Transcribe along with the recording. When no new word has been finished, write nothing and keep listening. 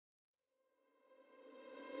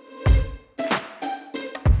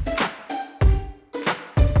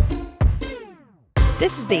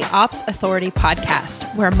This is the Ops Authority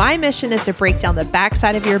podcast, where my mission is to break down the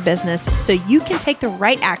backside of your business so you can take the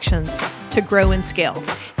right actions to grow and scale.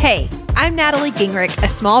 Hey, I'm Natalie Gingrich, a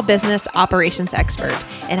small business operations expert,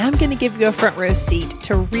 and I'm going to give you a front row seat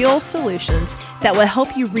to real solutions that will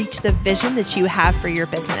help you reach the vision that you have for your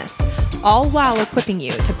business, all while equipping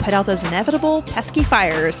you to put out those inevitable pesky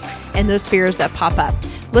fires and those fears that pop up.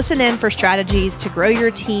 Listen in for strategies to grow your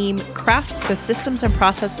team, craft the systems and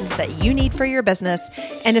processes that you need for your business,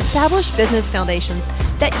 and establish business foundations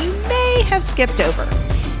that you may have skipped over.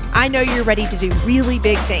 I know you're ready to do really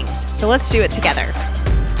big things, so let's do it together.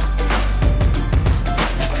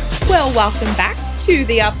 Well, welcome back to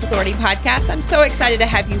the Ops Authority podcast. I'm so excited to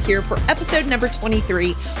have you here for episode number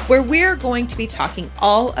 23, where we're going to be talking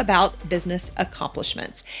all about business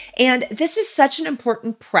accomplishments. And this is such an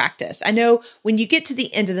important practice. I know when you get to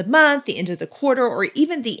the end of the month, the end of the quarter, or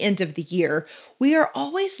even the end of the year, we are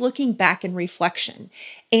always looking back in reflection.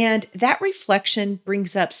 And that reflection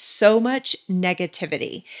brings up so much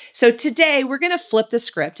negativity. So today we're going to flip the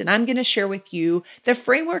script and I'm going to share with you the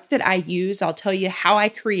framework that I use. I'll tell you how I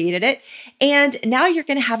created it. And now you're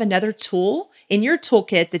going to have another tool in your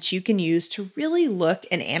toolkit that you can use to really look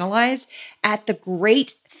and analyze at the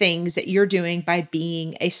great things that you're doing by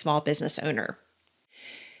being a small business owner.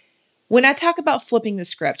 When I talk about flipping the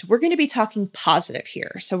script, we're going to be talking positive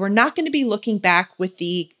here. So we're not going to be looking back with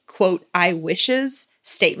the quote, I wishes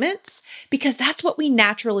statements, because that's what we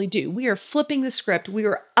naturally do. We are flipping the script. We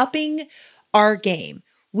are upping our game.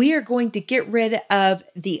 We are going to get rid of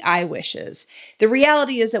the I wishes. The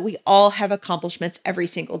reality is that we all have accomplishments every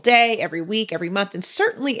single day, every week, every month, and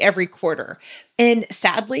certainly every quarter. And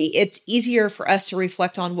sadly, it's easier for us to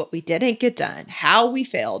reflect on what we didn't get done, how we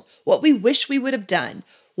failed, what we wish we would have done,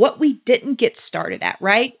 what we didn't get started at,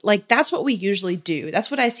 right? Like that's what we usually do. That's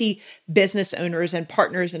what I see business owners and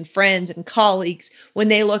partners and friends and colleagues, when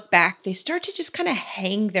they look back, they start to just kind of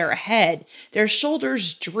hang their head, their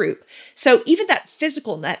shoulders droop. So even that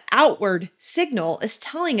physical and that outward signal is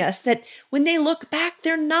telling us that when they look back,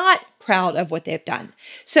 they're not proud of what they've done.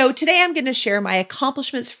 So today I'm going to share my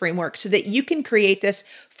accomplishments framework so that you can create this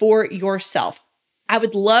for yourself. I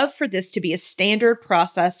would love for this to be a standard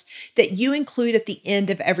process that you include at the end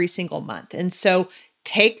of every single month. And so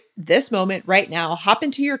take this moment right now, hop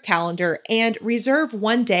into your calendar and reserve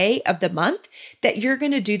one day of the month that you're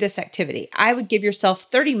going to do this activity. I would give yourself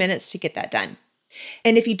 30 minutes to get that done.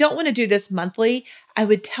 And if you don't want to do this monthly, I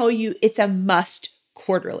would tell you it's a must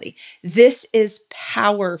quarterly. This is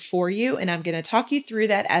power for you. And I'm going to talk you through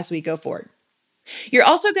that as we go forward. You're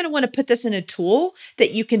also going to want to put this in a tool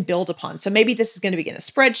that you can build upon. So maybe this is going to be in a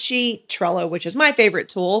spreadsheet, Trello, which is my favorite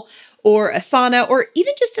tool, or Asana, or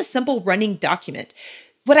even just a simple running document.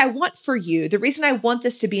 What I want for you, the reason I want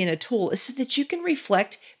this to be in a tool is so that you can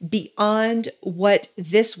reflect beyond what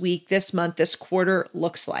this week, this month, this quarter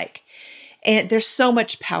looks like. And there's so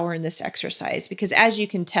much power in this exercise because as you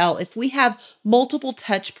can tell, if we have multiple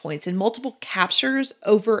touch points and multiple captures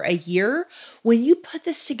over a year, when you put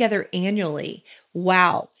this together annually,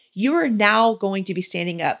 wow, you are now going to be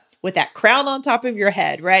standing up with that crown on top of your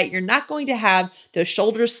head, right? You're not going to have those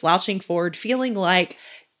shoulders slouching forward, feeling like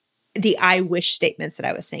the I wish statements that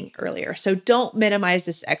I was saying earlier. So don't minimize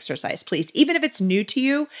this exercise, please. Even if it's new to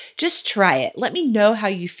you, just try it. Let me know how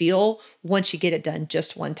you feel once you get it done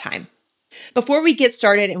just one time. Before we get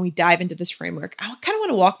started and we dive into this framework, I kind of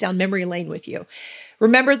want to walk down memory lane with you.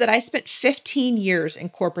 Remember that I spent 15 years in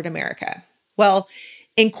corporate America. Well,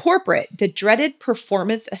 in corporate, the dreaded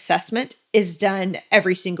performance assessment is done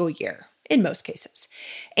every single year, in most cases.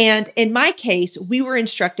 And in my case, we were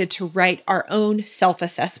instructed to write our own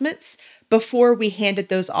self-assessments before we handed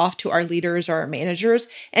those off to our leaders or our managers,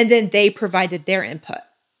 and then they provided their input.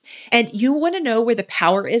 And you want to know where the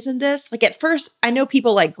power is in this? Like at first, I know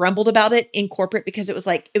people grumbled about it in corporate because it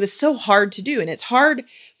was so hard to do. And it's hard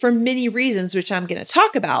for many reasons, which I'm going to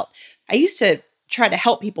talk about. I used to try to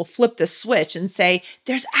help people flip the switch and say,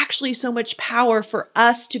 there's actually so much power for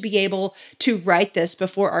us to be able to write this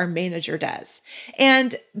before our manager does.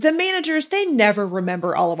 And the managers, they never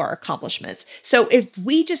remember all of our accomplishments. So if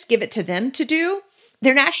we just give it to them to do,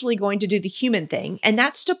 they're naturally going to do the human thing, and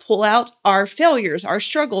that's to pull out our failures, our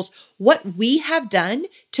struggles, what we have done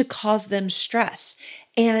to cause them stress.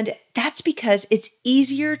 And that's because it's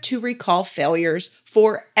easier to recall failures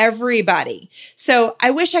for everybody. So I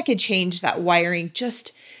wish I could change that wiring.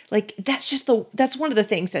 That's one of the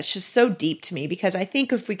things that's just so deep to me, because I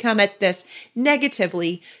think if we come at this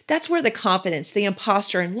negatively, that's where the confidence, the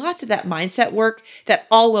imposter, and lots of that mindset work that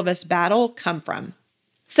all of us battle come from.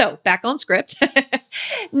 So back on script.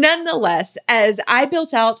 Nonetheless, as I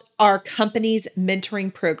built out our company's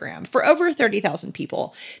mentoring program for over 30,000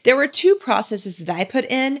 people, there were two processes that I put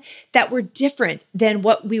in that were different than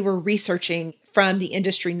what we were researching from the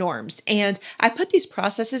industry norms. And I put these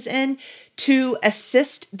processes in to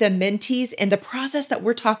assist the mentees in the process that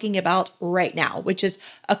we're talking about right now, which is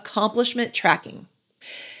accomplishment tracking.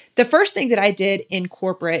 The first thing that I did in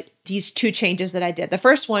corporate, these two changes that I did, the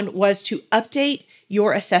first one was to update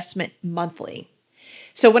your assessment monthly.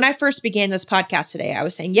 So when I first began this podcast today, I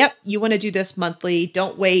was saying, yep, you want to do this monthly.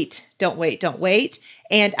 Don't wait.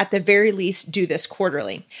 And at the very least, do this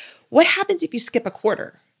quarterly. What happens if you skip a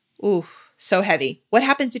quarter? Ooh, so heavy. What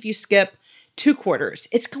happens if you skip 2 quarters?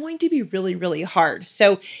 It's going to be really, really hard.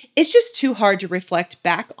 So it's just too hard to reflect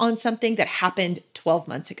back on something that happened 12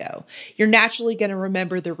 months ago. You're naturally going to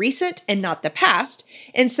remember the recent and not the past.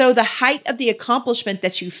 And so the height of the accomplishment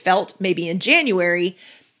that you felt maybe in January,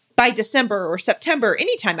 by December or September,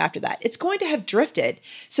 anytime after that, it's going to have drifted.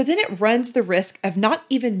 So then it runs the risk of not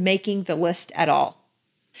even making the list at all.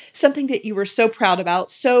 Something that you were so proud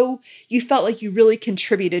about, so you felt like you really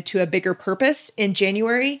contributed to a bigger purpose in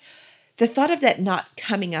January. The thought of that not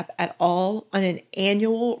coming up at all on an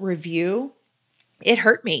annual review, it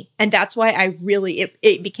hurt me. And that's why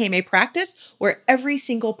it became a practice where every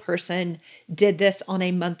single person did this on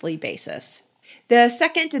a monthly basis. The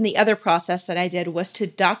second and the other process that I did was to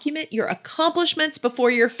document your accomplishments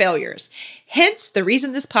before your failures. Hence, the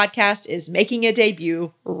reason this podcast is making a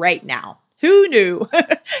debut right now. Who knew?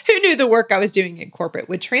 Who knew the work I was doing in corporate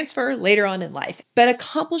would transfer later on in life? But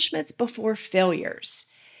accomplishments before failures.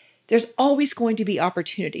 There's always going to be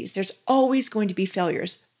opportunities. There's always going to be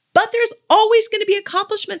failures. But there's always going to be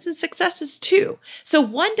accomplishments and successes too. So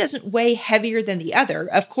one doesn't weigh heavier than the other.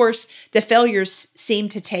 Of course, the failures seem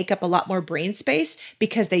to take up a lot more brain space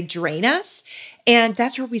because they drain us. And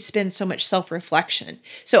that's where we spend so much self-reflection.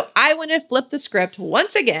 So I want to flip the script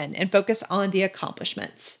once again and focus on the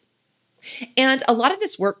accomplishments. And a lot of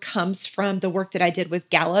this work comes from the work that I did with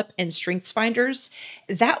Gallup and StrengthsFinders.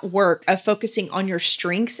 That work of focusing on your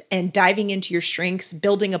strengths and diving into your strengths,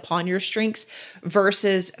 building upon your strengths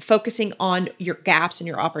versus focusing on your gaps and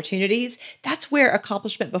your opportunities. That's where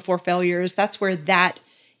accomplishment before failures, that's where that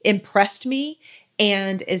impressed me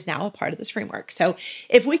and is now a part of this framework. So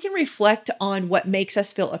if we can reflect on what makes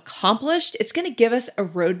us feel accomplished, it's going to give us a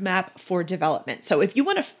roadmap for development. So if you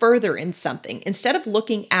want to further in something, instead of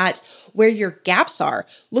looking at where your gaps are,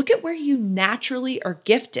 look at where you naturally are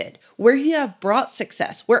gifted, where you have brought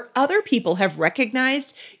success, where other people have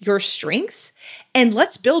recognized your strengths, and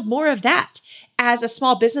let's build more of that. As a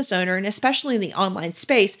small business owner, and especially in the online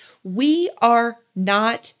space, we are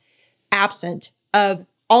not absent of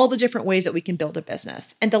all the different ways that we can build a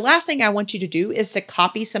business. And the last thing I want you to do is to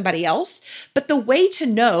copy somebody else. But the way to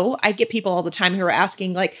know, I get people all the time who are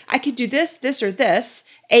asking, like, I could do this, this, or this,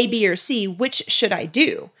 A, B, or C, which should I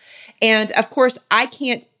do? And of course, I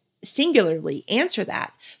can't singularly answer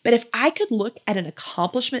that. But if I could look at an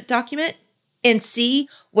accomplishment document and see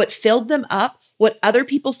what filled them up, what other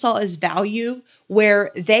people saw as value,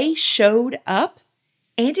 where they showed up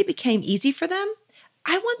and it became easy for them,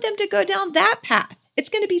 I want them to go down that path. It's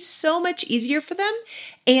going to be so much easier for them,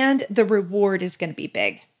 and the reward is going to be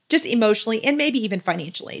big, just emotionally and maybe even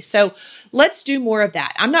financially. So let's do more of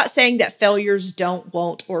that. I'm not saying that failures don't,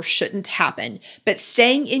 won't, or shouldn't happen, but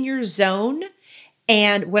staying in your zone,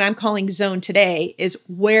 and what I'm calling zone today is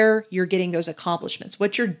where you're getting those accomplishments,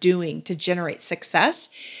 what you're doing to generate success.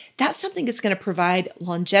 That's something that's going to provide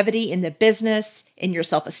longevity in the business, in your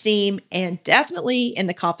self-esteem, and definitely in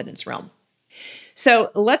the confidence realm.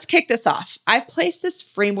 So let's kick this off. I've placed this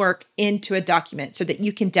framework into a document so that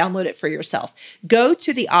you can download it for yourself. Go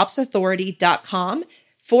to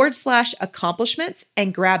theopsauthority.com/accomplishments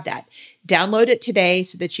and grab that. Download it today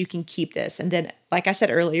so that you can keep this. And then, like I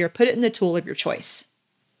said earlier, put it in the tool of your choice.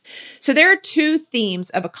 So there are 2 themes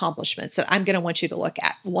of accomplishments that I'm going to want you to look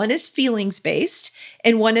at. One is feelings-based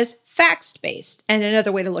and one is facts-based. And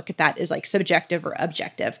another way to look at that is like subjective or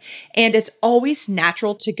objective. And it's always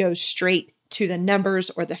natural to go straight to the numbers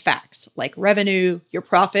or the facts, like revenue, your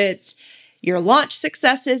profits, your launch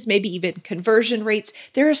successes, maybe even conversion rates.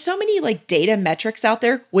 There are so many like data metrics out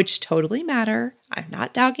there, which totally matter. I'm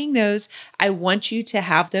not dogging those. I want you to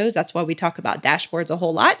have those. That's why we talk about dashboards a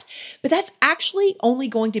whole lot. But that's actually only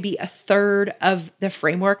going to be a third of the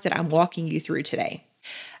framework that I'm walking you through today.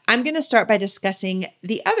 I'm going to start by discussing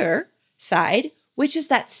the other side, which is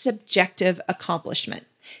that subjective accomplishment.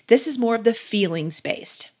 This is more of the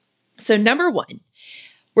feelings-based. So number 1,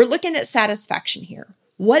 we're looking at satisfaction here.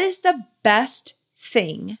 What is the best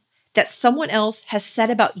thing that someone else has said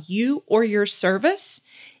about you or your service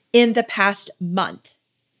in the past month?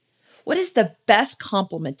 What is the best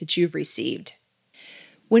compliment that you've received?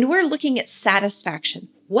 When we're looking at satisfaction,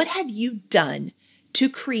 what have you done to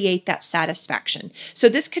create that satisfaction? So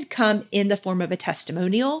this could come in the form of a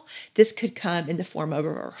testimonial. This could come in the form of a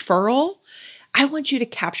referral. I want you to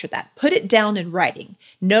capture that. Put it down in writing.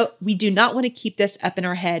 No, we do not want to keep this up in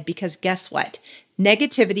our head because guess what?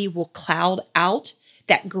 Negativity will cloud out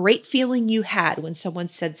that great feeling you had when someone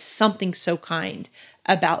said something so kind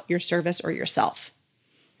about your service or yourself.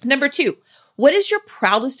 Number 2, what is your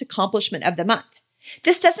proudest accomplishment of the month?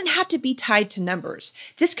 This doesn't have to be tied to numbers.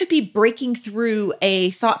 This could be breaking through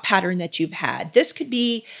a thought pattern that you've had. This could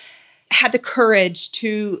be had the courage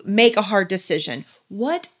to make a hard decision.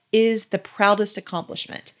 What is the proudest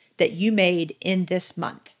accomplishment that you made in this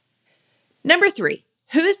month? Number 3,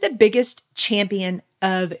 who is the biggest champion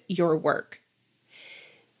of your work?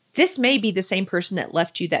 This may be the same person that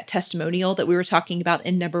left you that testimonial that we were talking about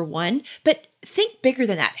in number 1, but think bigger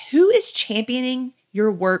than that. Who is championing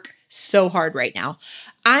your work so hard right now?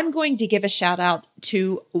 I'm going to give a shout out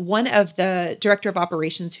to one of the director of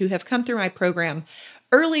operations who have come through my program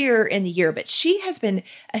earlier in the year, but she has been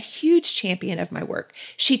a huge champion of my work.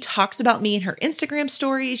 She talks about me in her Instagram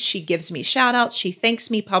stories. She gives me shout outs. She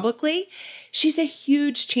thanks me publicly. She's a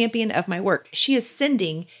huge champion of my work. She is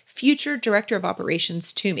sending future director of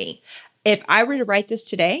operations to me. If I were to write this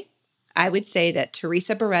today, I would say that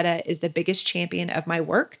Teresa Beretta is the biggest champion of my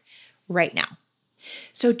work right now.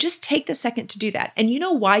 So just take the second to do that. And you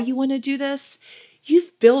know why you want to do this?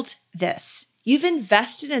 You've built this. You've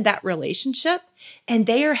invested in that relationship and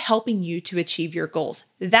they are helping you to achieve your goals.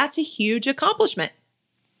 That's a huge accomplishment.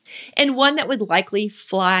 And one that would likely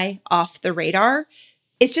fly off the radar.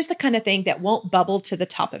 It's just the kind of thing that won't bubble to the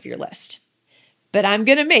top of your list. But I'm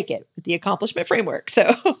going to make it with the accomplishment framework.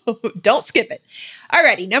 So don't skip it.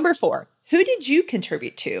 Alrighty, number 4, who did you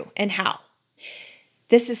contribute to and how?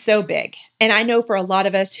 This is so big. And I know for a lot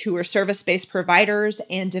of us who are service-based providers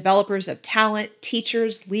and developers of talent,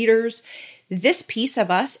 teachers, leaders, this piece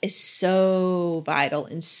of us is so vital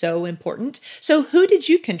and so important. So who did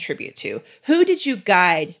you contribute to? Who did you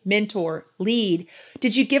guide, mentor, lead?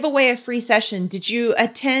 Did you give away a free session? Did you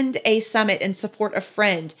attend a summit and support a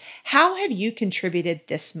friend? How have you contributed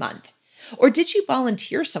this month? Or did you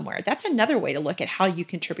volunteer somewhere? That's another way to look at how you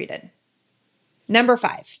contributed. Number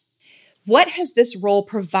 5. What has this role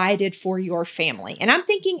provided for your family? And I'm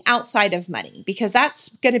thinking outside of money because that's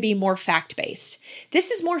going to be more fact-based.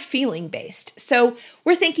 This is more feeling-based. So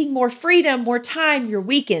we're thinking more freedom, more time, your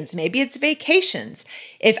weekends, maybe it's vacations.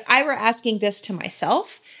 If I were asking this to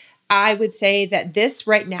myself, I would say that this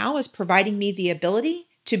right now is providing me the ability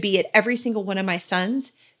to be at every single one of my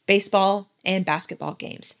sons' baseball and basketball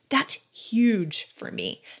games. That's huge for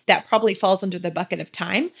me. That probably falls under the bucket of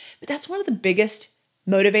time, but that's one of the biggest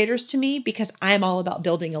motivators to me because I'm all about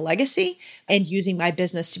building a legacy and using my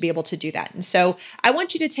business to be able to do that. And so I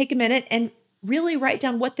want you to take a minute and really write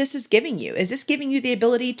down what this is giving you. Is this giving you the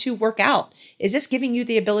ability to work out? Is this giving you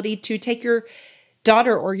the ability to take your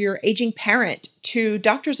daughter or your aging parent to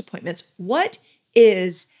doctor's appointments? What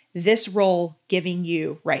is this role giving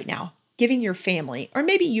you right now? Giving your family or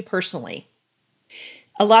maybe you personally?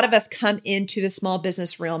 A lot of us come into the small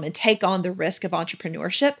business realm and take on the risk of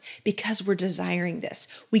entrepreneurship because we're desiring this.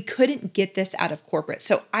 We couldn't get this out of corporate.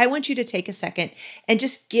 So I want you to take a second and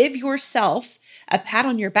just give yourself a pat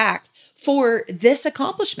on your back for this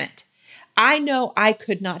accomplishment. I know I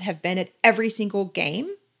could not have been at every single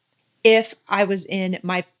game if I was in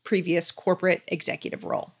my previous corporate executive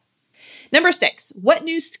role. Number 6, what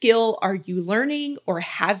new skill are you learning or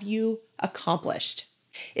have you accomplished?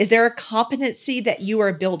 Is there a competency that you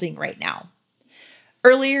are building right now?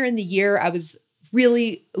 Earlier in the year, I was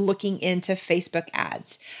really looking into Facebook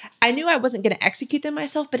ads. I knew I wasn't going to execute them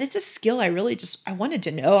myself, but it's a skill I wanted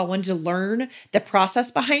to know. I wanted to learn the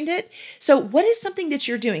process behind it. So what is something that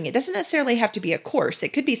you're doing? It doesn't necessarily have to be a course.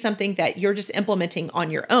 It could be something that you're just implementing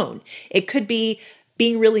on your own. It could be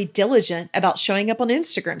being really diligent about showing up on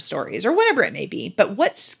Instagram stories or whatever it may be. But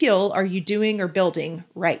what skill are you doing or building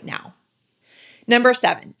right now? Number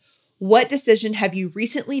 7, what decision have you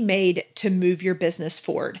recently made to move your business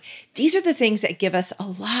forward? These are the things that give us a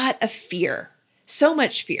lot of fear, so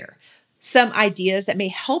much fear. Some ideas that may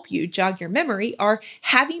help you jog your memory are,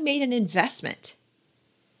 have you made an investment?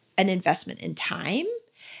 An investment in time?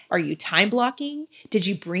 Are you time blocking? Did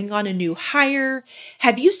you bring on a new hire?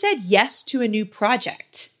 Have you said yes to a new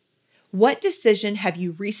project? What decision have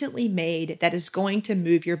you recently made that is going to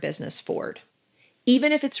move your business forward?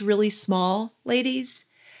 Even if it's really small, ladies,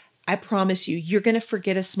 I promise you, you're going to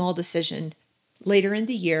forget a small decision later in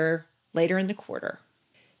the year, later in the quarter.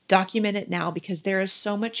 Document it now because there is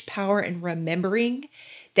so much power in remembering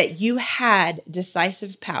that you had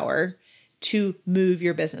decisive power to move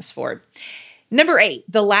your business forward. Number 8,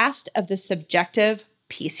 the last of the subjective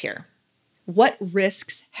piece here. What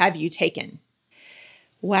risks have you taken?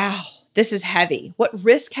 Wow, this is heavy. What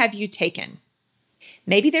risk have you taken?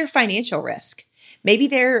 Maybe they're financial risk. Maybe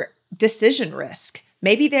they're decision risk.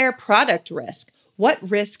 Maybe they're product risk. What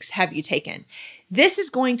risks have you taken? This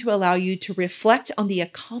is going to allow you to reflect on the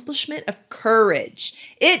accomplishment of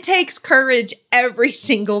courage. It takes courage every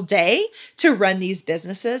single day to run these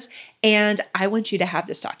businesses, and I want you to have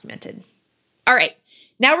this documented. All right,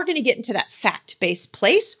 now we're going to get into that fact-based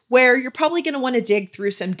place where you're probably going to want to dig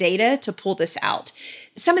through some data to pull this out.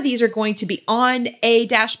 Some of these are going to be on a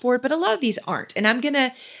dashboard, but a lot of these aren't. And I'm going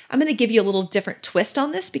to give you a little different twist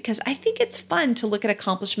on this because I think it's fun to look at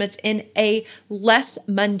accomplishments in a less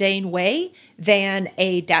mundane way than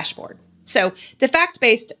a dashboard. So the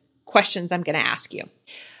fact-based questions I'm going to ask you.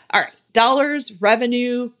 All right, dollars,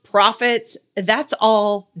 revenue, profits, that's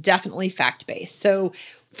all definitely fact-based. So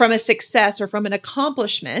from a success or from an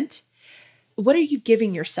accomplishment, what are you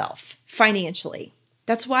giving yourself financially?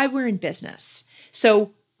 That's why we're in business.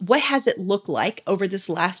 So what has it looked like over this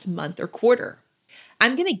last month or quarter?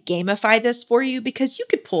 I'm going to gamify this for you because you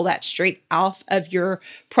could pull that straight off of your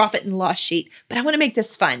profit and loss sheet, but I want to make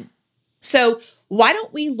this fun. So why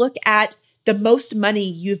don't we look at the most money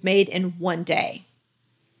you've made in one day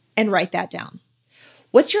and write that down?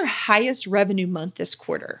 What's your highest revenue month this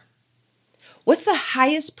quarter? What's the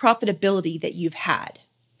highest profitability that you've had?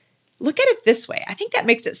 Look at it this way. I think that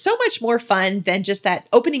makes it so much more fun than just that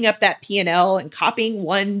opening up that P&L and copying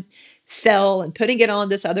one cell and putting it on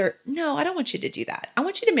this other. No, I don't want you to do that. I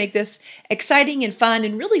want you to make this exciting and fun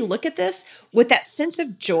and really look at this with that sense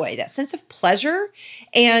of joy, that sense of pleasure.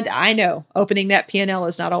 And I know opening that P&L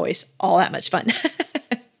is not always all that much fun.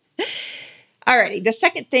 Alrighty, the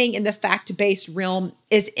second thing in the fact-based realm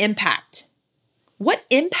is impact. What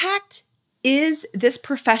impact is this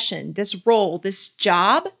profession, this role, this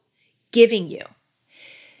job giving you?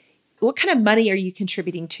 What kind of money are you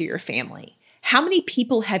contributing to your family? How many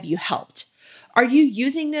people have you helped? Are you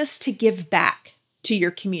using this to give back to your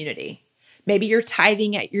community? Maybe you're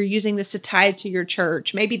you're using this to tithe to your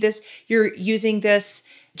church. Maybe you're using this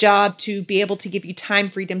job to be able to give you time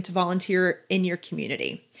freedom to volunteer in your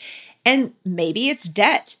community. And maybe it's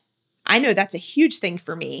debt. I know that's a huge thing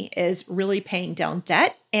for me, is really paying down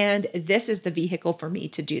debt. And this is the vehicle for me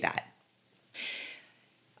to do that.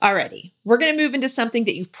 Alrighty, we're going to move into something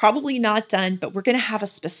that you've probably not done, but we're going to have a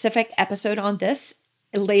specific episode on this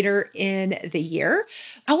later in the year.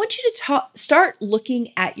 I want you to start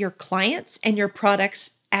looking at your clients and your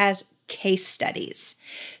products as case studies.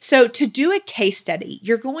 So to do a case study,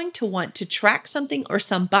 you're going to want to track something or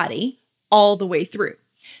somebody all the way through.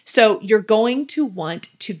 So you're going to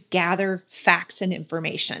want to gather facts and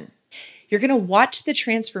information. You're going to watch the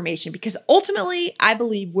transformation because ultimately, I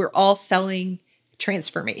believe we're all selling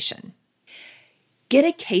transformation. Get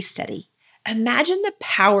a case study. Imagine the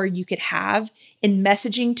power you could have in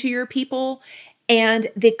messaging to your people and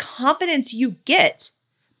the confidence you get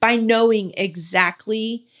by knowing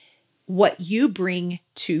exactly what you bring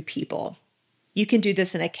to people. You can do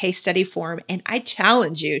this in a case study form, and I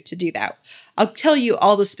challenge you to do that. I'll tell you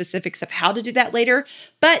all the specifics of how to do that later,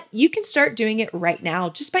 but you can start doing it right now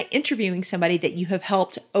just by interviewing somebody that you have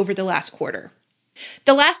helped over the last quarter.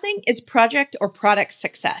 The last thing is project or product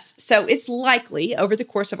success. So it's likely over the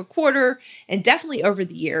course of a quarter and definitely over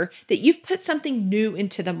the year that you've put something new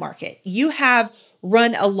into the market. You have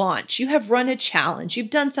run a launch, you have run a challenge, you've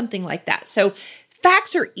done something like that. So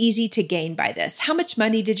facts are easy to gain by this. How much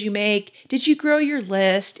money did you make? Did you grow your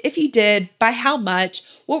list? If you did, by how much?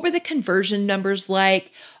 What were the conversion numbers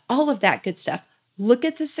like? All of that good stuff. Look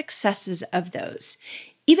at the successes of those.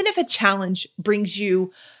 Even if a challenge brings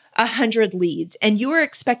you 100 leads and you are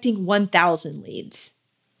expecting 1,000 leads,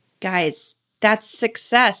 guys, that's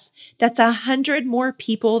success. That's 100 more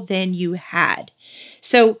people than you had.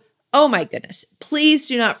 So, oh my goodness, please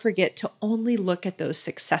do not forget to only look at those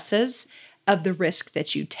successes of the risk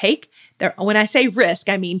that you take. When I say risk,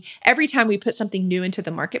 I mean every time we put something new into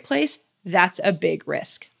the marketplace, that's a big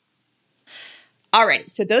risk. All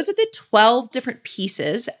right, so those are the 12 different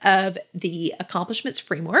pieces of the accomplishments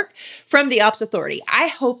framework from the Ops Authority. I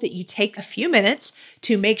hope that you take a few minutes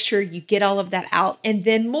to make sure you get all of that out, and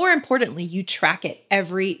then more importantly, you track it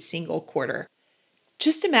every single quarter.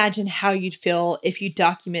 Just imagine how you'd feel if you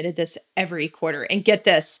documented this every quarter. And get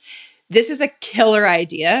this, This is a killer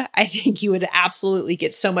idea. I think you would absolutely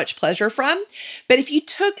get so much pleasure from. But if you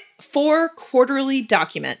took 4 quarterly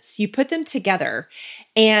documents, you put them together,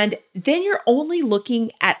 and then you're only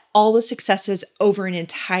looking at all the successes over an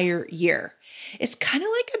entire year. It's kind of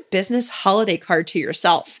like a business holiday card to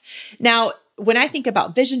yourself. Now, when I think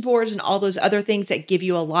about vision boards and all those other things that give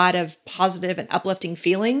you a lot of positive and uplifting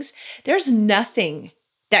feelings, there's nothing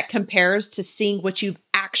that compares to seeing what you've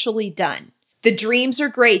actually done. The dreams are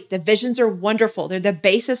great. The visions are wonderful. They're the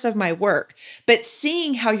basis of my work. But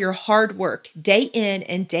seeing how your hard work day in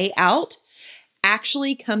and day out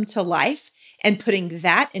actually come to life and putting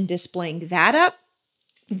that and displaying that up,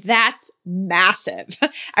 that's massive.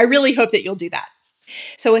 I really hope that you'll do that.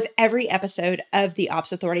 So with every episode of the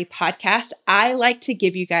Ops Authority podcast, I like to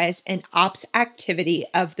give you guys an ops activity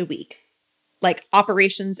of the week, like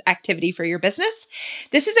operations activity for your business.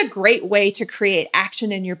 This is a great way to create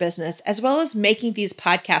action in your business, as well as making these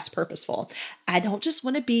podcasts purposeful. I don't just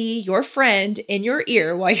want to be your friend in your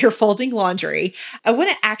ear while you're folding laundry. I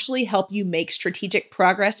want to actually help you make strategic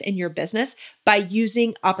progress in your business by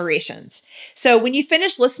using operations. So when you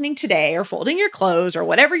finish listening today or folding your clothes or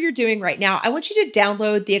whatever you're doing right now, I want you to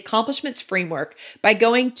download the Accomplishments Framework by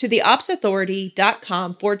going to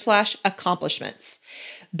theopsauthority.com/accomplishments.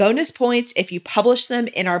 Bonus points if you publish them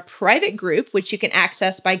in our private group, which you can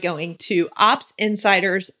access by going to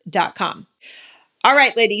opsinsiders.com. All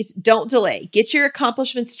right, ladies, don't delay. Get your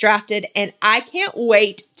accomplishments drafted, and I can't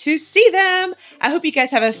wait to see them. I hope you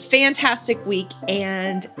guys have a fantastic week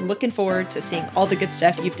and looking forward to seeing all the good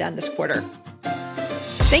stuff you've done this quarter.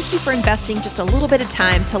 Thank you for investing just a little bit of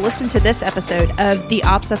time to listen to this episode of the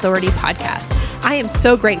Ops Authority podcast. I am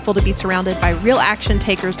so grateful to be surrounded by real action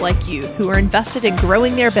takers like you who are invested in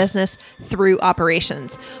growing their business through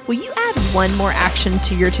operations. Will you add one more action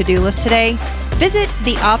to your to-do list today? Visit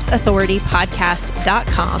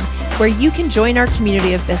theopsauthoritypodcast.com, where you can join our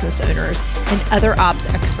community of business owners and other ops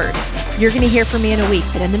experts. You're going to hear from me in a week,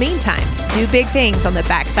 but in the meantime, do big things on the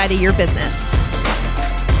backside of your business.